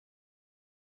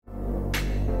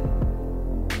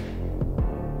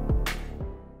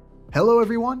Hello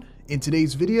everyone! In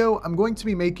today's video, I'm going to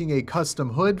be making a custom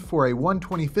hood for a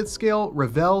 1/25th scale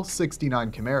Revell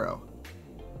 69 Camaro.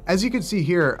 As you can see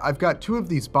here, I've got two of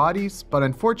these bodies, but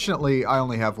unfortunately I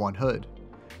only have one hood.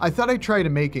 I thought I'd try to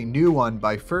make a new one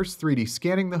by first 3D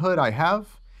scanning the hood I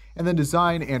have, and then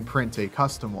design and print a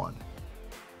custom one.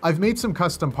 I've made some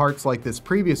custom parts like this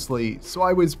previously, so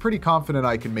I was pretty confident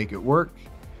I could make it work,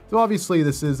 though obviously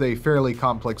this is a fairly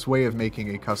complex way of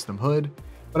making a custom hood.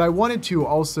 But I wanted to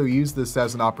also use this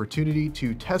as an opportunity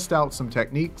to test out some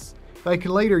techniques that I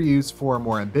can later use for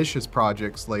more ambitious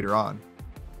projects later on.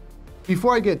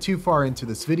 Before I get too far into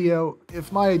this video,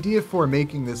 if my idea for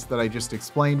making this that I just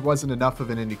explained wasn't enough of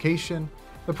an indication,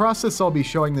 the process I'll be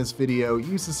showing this video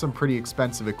uses some pretty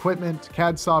expensive equipment,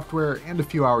 CAD software, and a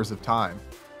few hours of time.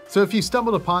 So if you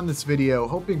stumbled upon this video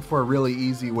hoping for a really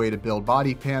easy way to build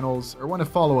body panels or want to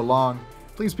follow along,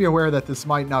 please be aware that this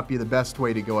might not be the best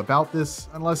way to go about this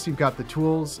unless you've got the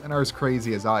tools and are as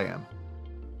crazy as I am.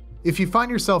 If you find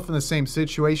yourself in the same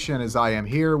situation as I am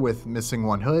here with missing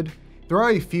one hood, there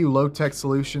are a few low-tech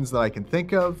solutions that I can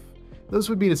think of. Those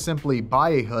would be to simply buy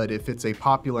a hood if it's a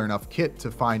popular enough kit to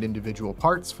find individual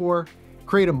parts for,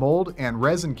 create a mold and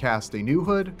resin cast a new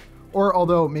hood, or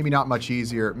although maybe not much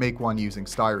easier, make one using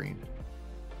styrene.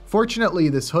 Fortunately,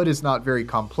 this hood is not very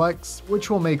complex,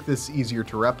 which will make this easier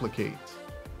to replicate.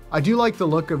 I do like the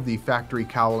look of the factory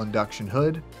cowl induction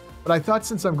hood, but I thought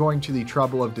since I'm going to the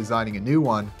trouble of designing a new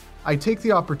one, I'd take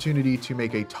the opportunity to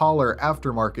make a taller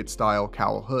aftermarket style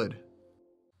cowl hood.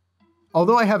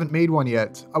 Although I haven't made one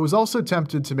yet, I was also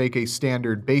tempted to make a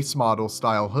standard base model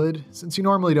style hood, since you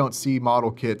normally don't see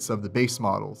model kits of the base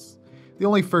models. The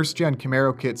only first-gen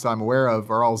Camaro kits I'm aware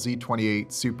of are all Z28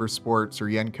 Super Sports or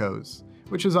Yenkos,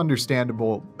 which is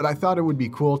understandable, but I thought it would be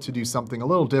cool to do something a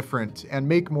little different and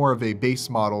make more of a base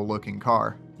model looking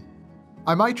car.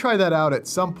 I might try that out at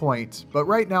some point, but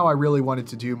right now I really wanted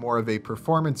to do more of a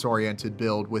performance-oriented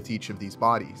build with each of these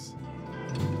bodies.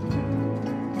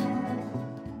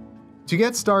 To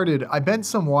get started, I bent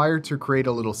some wire to create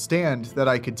a little stand that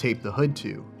I could tape the hood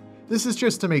to. This is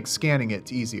just to make scanning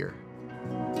it easier.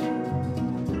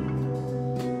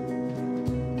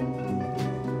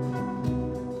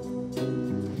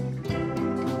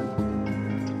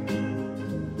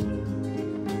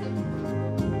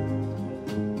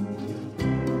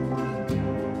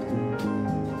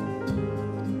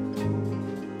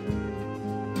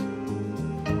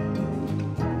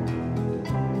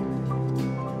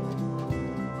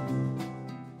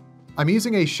 I'm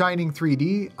using a Shining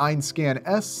 3D Einscan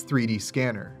S 3D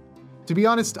scanner. To be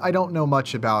honest, I don't know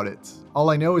much about it.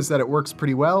 All I know is that it works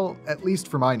pretty well, at least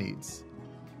for my needs.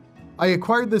 I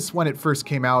acquired this when it first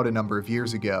came out a number of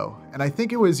years ago, and I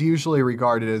think it was usually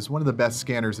regarded as one of the best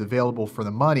scanners available for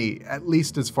the money, at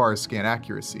least as far as scan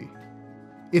accuracy.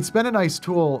 It's been a nice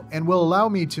tool and will allow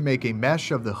me to make a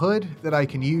mesh of the hood that I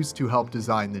can use to help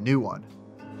design the new one.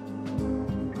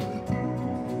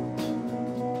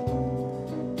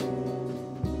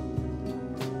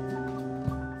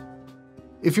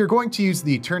 If you're going to use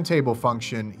the turntable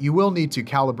function, you will need to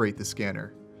calibrate the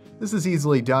scanner. This is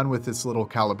easily done with this little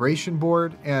calibration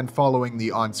board and following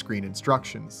the on-screen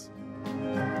instructions.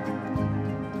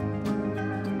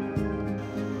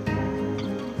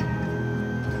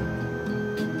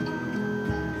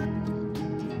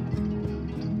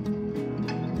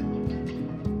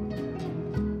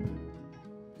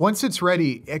 Once it's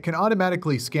ready, it can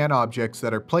automatically scan objects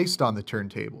that are placed on the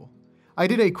turntable. I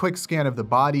did a quick scan of the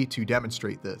body to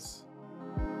demonstrate this.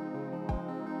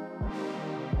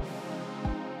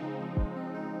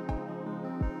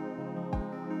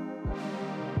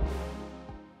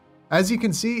 As you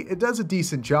can see, it does a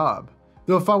decent job,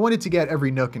 though if I wanted to get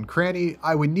every nook and cranny,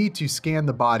 I would need to scan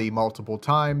the body multiple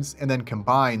times and then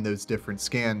combine those different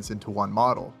scans into one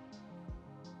model.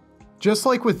 Just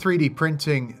like with 3D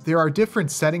printing, there are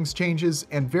different settings changes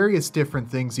and various different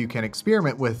things you can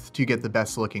experiment with to get the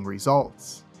best looking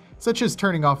results, such as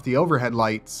turning off the overhead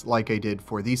lights like I did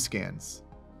for these scans.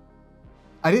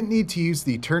 I didn't need to use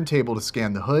the turntable to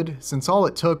scan the hood, since all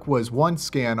it took was one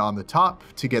scan on the top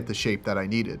to get the shape that I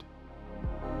needed.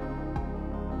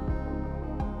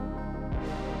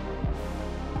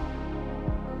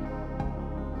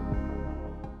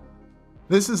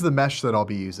 This is the mesh that I'll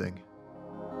be using.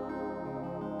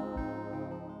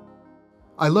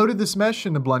 I loaded this mesh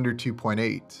into Blender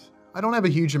 2.8. I don't have a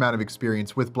huge amount of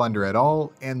experience with Blender at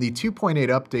all, and the 2.8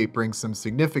 update brings some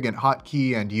significant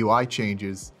hotkey and UI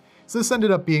changes, so this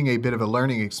ended up being a bit of a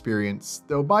learning experience,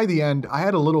 though by the end I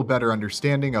had a little better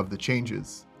understanding of the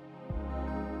changes.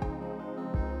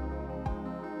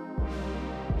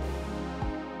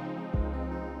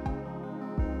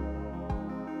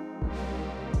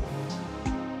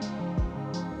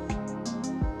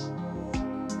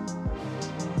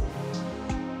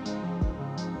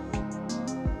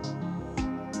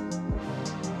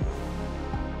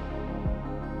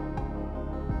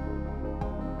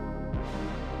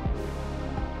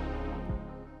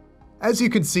 As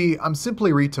you can see, I'm simply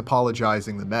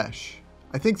retopologizing the mesh.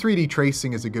 I think 3D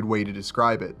tracing is a good way to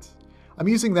describe it. I'm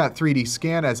using that 3D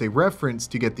scan as a reference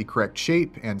to get the correct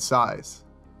shape and size.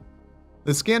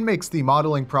 The scan makes the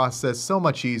modeling process so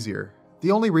much easier.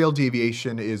 The only real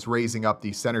deviation is raising up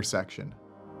the center section.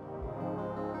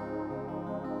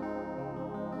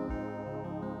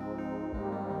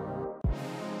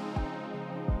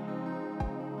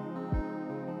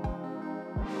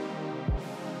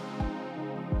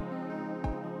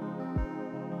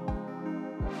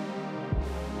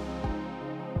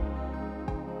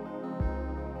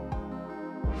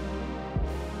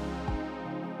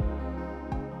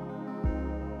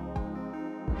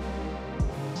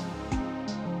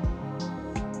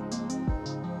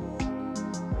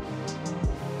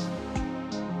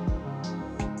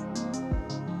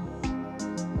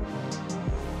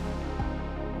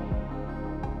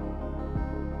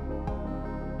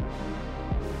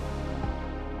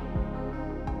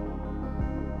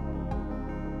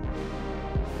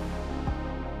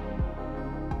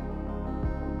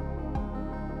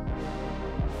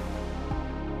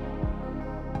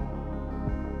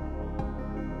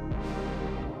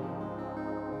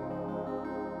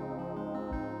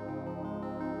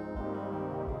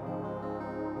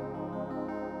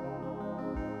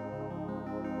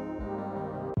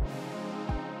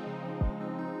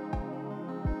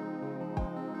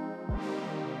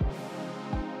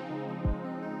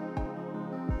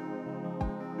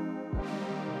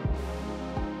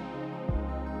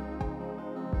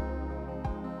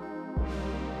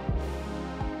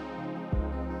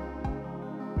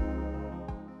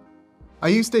 I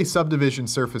used a subdivision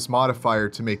surface modifier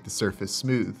to make the surface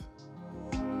smooth.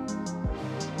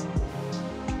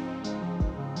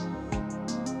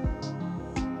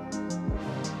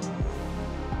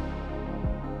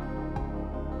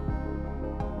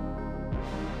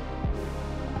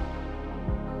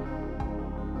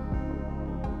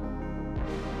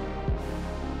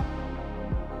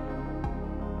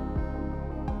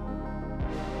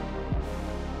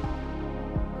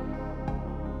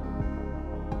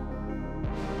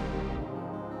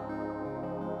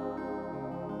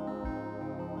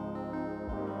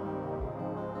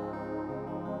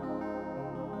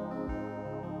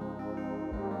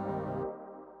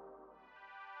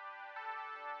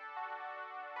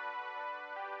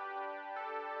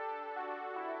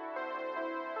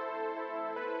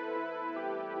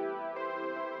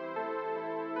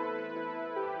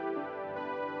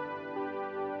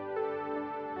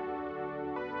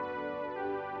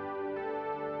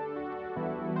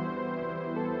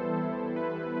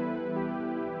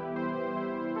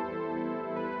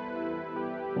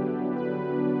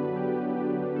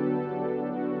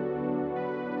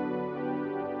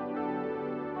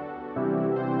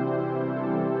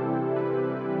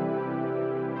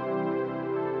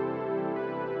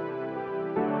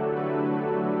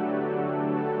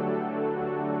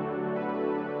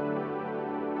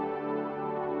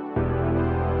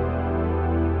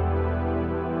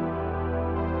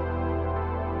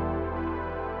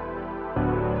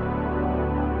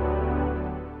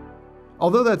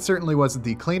 Although that certainly wasn't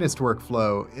the cleanest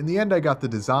workflow, in the end I got the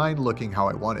design looking how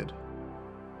I wanted.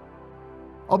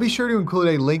 I'll be sure to include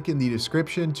a link in the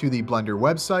description to the Blender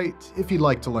website if you'd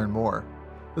like to learn more.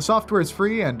 The software is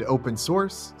free and open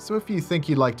source, so if you think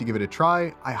you'd like to give it a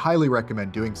try, I highly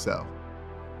recommend doing so.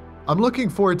 I'm looking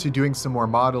forward to doing some more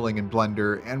modeling in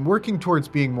Blender and working towards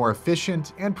being more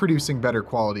efficient and producing better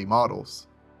quality models.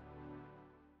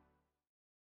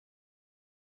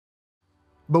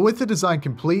 But with the design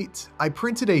complete, I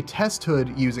printed a test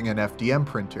hood using an FDM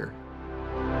printer.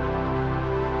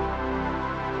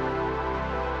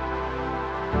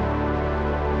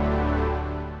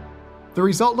 The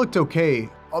result looked okay.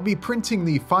 I'll be printing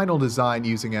the final design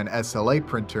using an SLA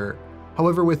printer.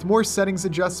 However, with more settings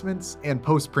adjustments and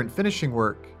post-print finishing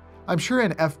work, I'm sure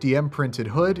an FDM printed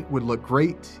hood would look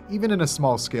great, even in a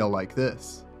small scale like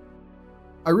this.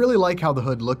 I really like how the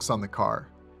hood looks on the car.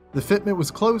 The fitment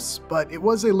was close, but it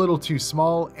was a little too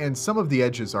small and some of the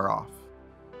edges are off.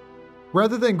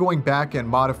 Rather than going back and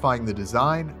modifying the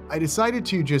design, I decided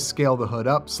to just scale the hood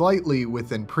up slightly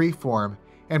within Preform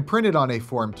and print it on a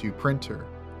Form 2 printer.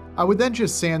 I would then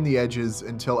just sand the edges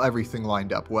until everything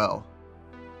lined up well.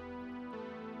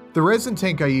 The resin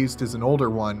tank I used is an older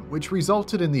one, which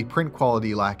resulted in the print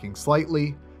quality lacking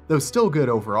slightly, though still good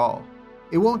overall.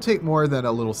 It won't take more than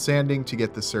a little sanding to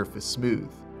get the surface smooth.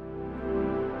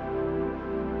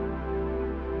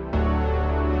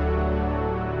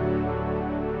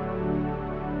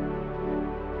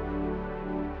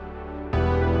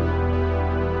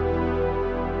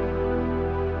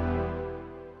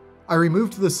 I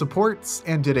removed the supports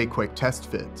and did a quick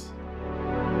test fit.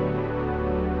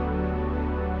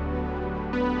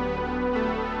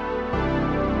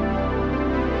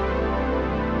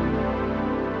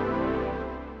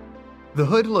 The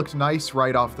hood looked nice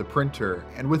right off the printer,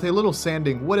 and with a little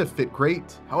sanding would have fit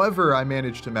great, however I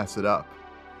managed to mess it up.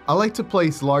 I like to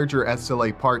place larger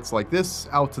SLA parts like this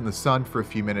out in the sun for a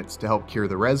few minutes to help cure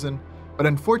the resin, but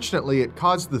unfortunately it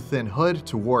caused the thin hood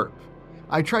to warp.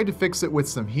 I tried to fix it with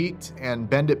some heat and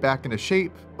bend it back into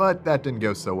shape, but that didn't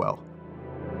go so well.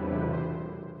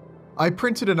 I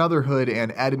printed another hood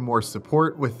and added more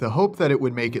support with the hope that it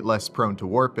would make it less prone to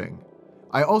warping.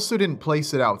 I also didn't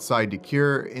place it outside to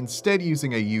cure, instead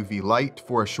using a UV light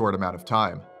for a short amount of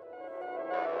time.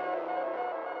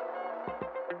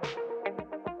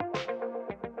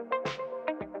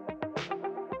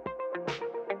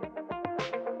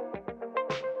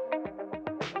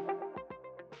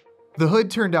 The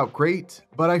hood turned out great,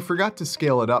 but I forgot to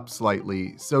scale it up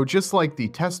slightly, so just like the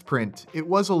test print, it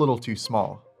was a little too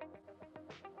small.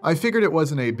 I figured it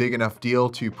wasn't a big enough deal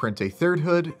to print a third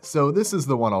hood, so this is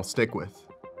the one I'll stick with.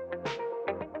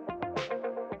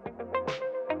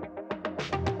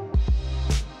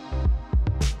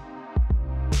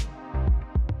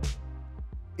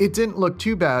 It didn't look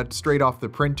too bad straight off the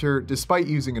printer despite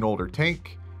using an older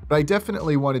tank, but I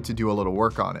definitely wanted to do a little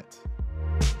work on it.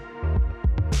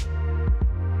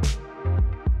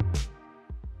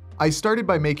 I started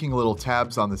by making little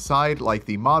tabs on the side like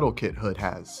the model kit hood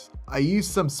has. I used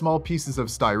some small pieces of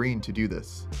styrene to do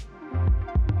this.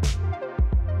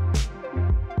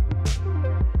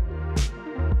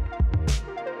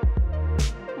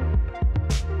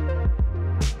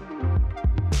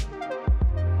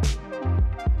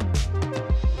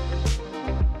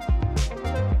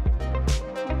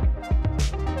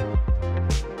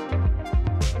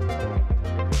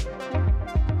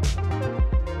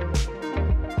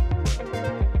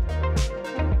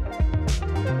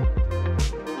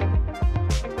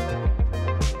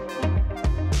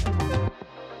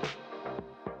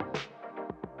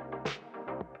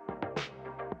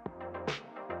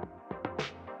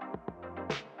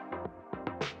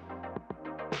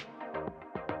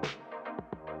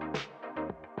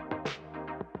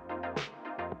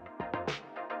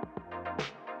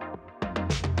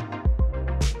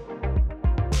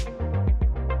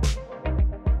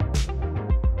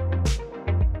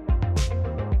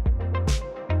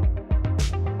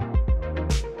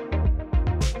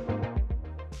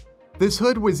 This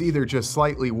hood was either just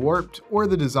slightly warped or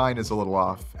the design is a little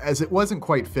off, as it wasn't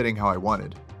quite fitting how I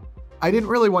wanted. I didn't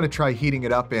really want to try heating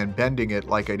it up and bending it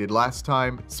like I did last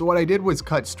time, so what I did was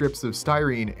cut strips of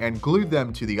styrene and glued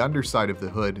them to the underside of the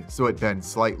hood so it bends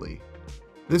slightly.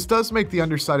 This does make the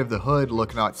underside of the hood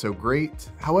look not so great,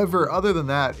 however other than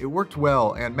that it worked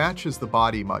well and matches the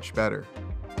body much better.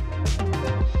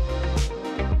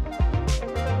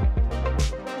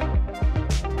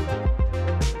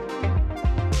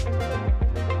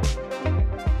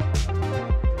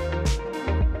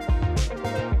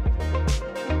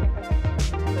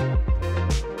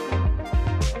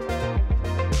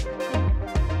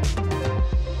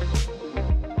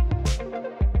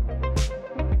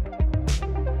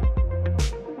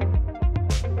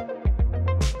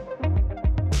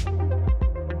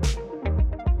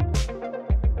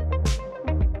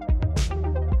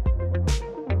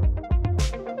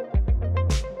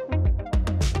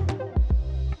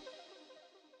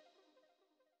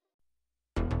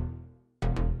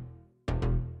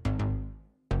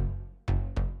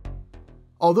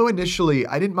 Although initially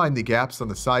I didn't mind the gaps on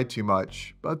the side too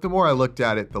much, but the more I looked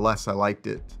at it, the less I liked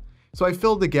it. So I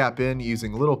filled the gap in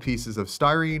using little pieces of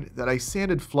styrene that I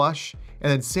sanded flush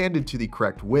and then sanded to the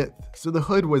correct width, so the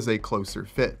hood was a closer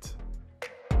fit.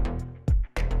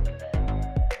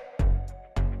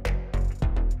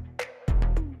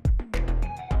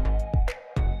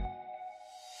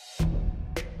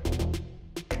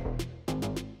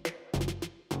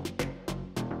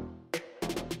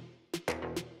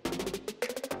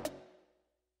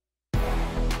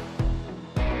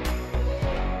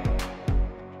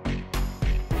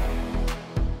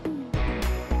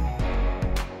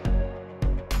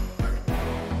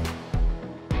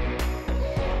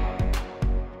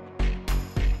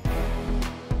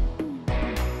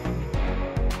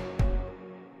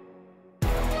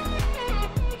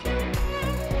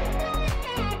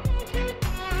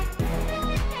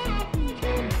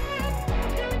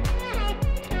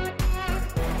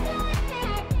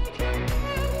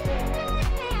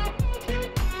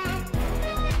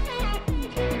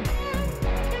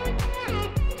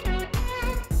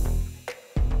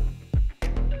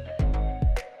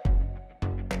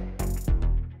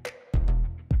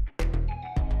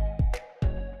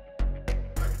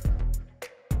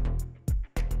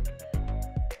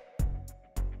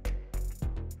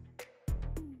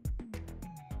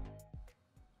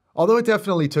 Although it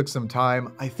definitely took some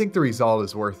time, I think the result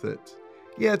is worth it.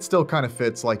 Yeah, it still kind of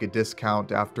fits like a discount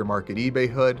aftermarket eBay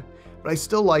hood, but I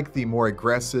still like the more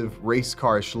aggressive, race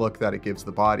car-ish look that it gives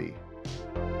the body.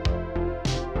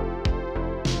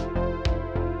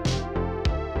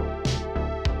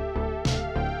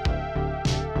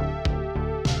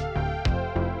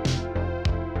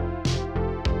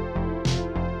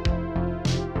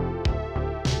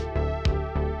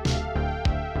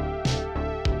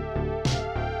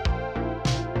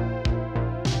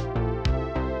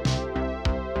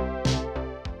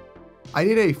 I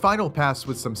did a final pass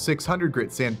with some 600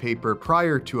 grit sandpaper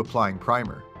prior to applying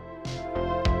primer.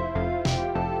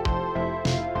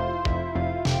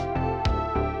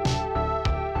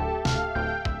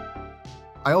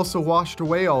 I also washed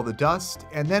away all the dust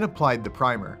and then applied the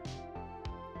primer.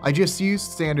 I just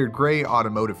used standard gray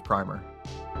automotive primer.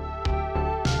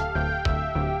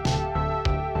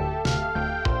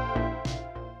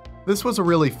 This was a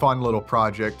really fun little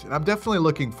project, and I'm definitely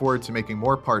looking forward to making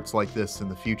more parts like this in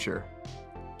the future.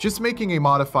 Just making a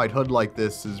modified hood like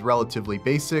this is relatively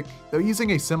basic, though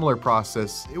using a similar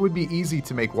process, it would be easy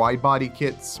to make wide body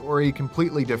kits or a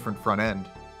completely different front end.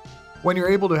 When you're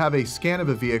able to have a scan of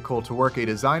a vehicle to work a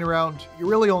design around, you're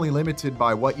really only limited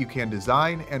by what you can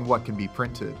design and what can be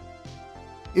printed.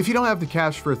 If you don't have the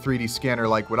cash for a 3D scanner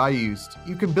like what I used,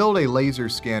 you can build a laser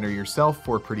scanner yourself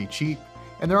for pretty cheap,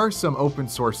 and there are some open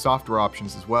source software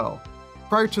options as well.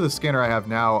 Prior to the scanner I have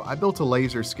now, I built a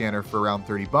laser scanner for around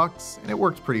 30 bucks, and it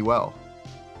worked pretty well.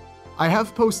 I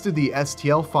have posted the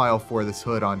STL file for this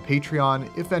hood on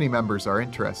Patreon if any members are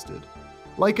interested.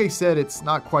 Like I said, it's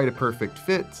not quite a perfect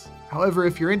fit. However,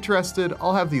 if you're interested,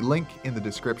 I'll have the link in the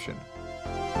description.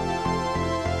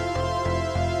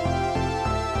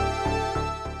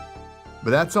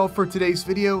 But that's all for today's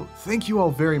video. Thank you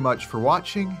all very much for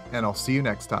watching, and I'll see you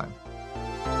next time.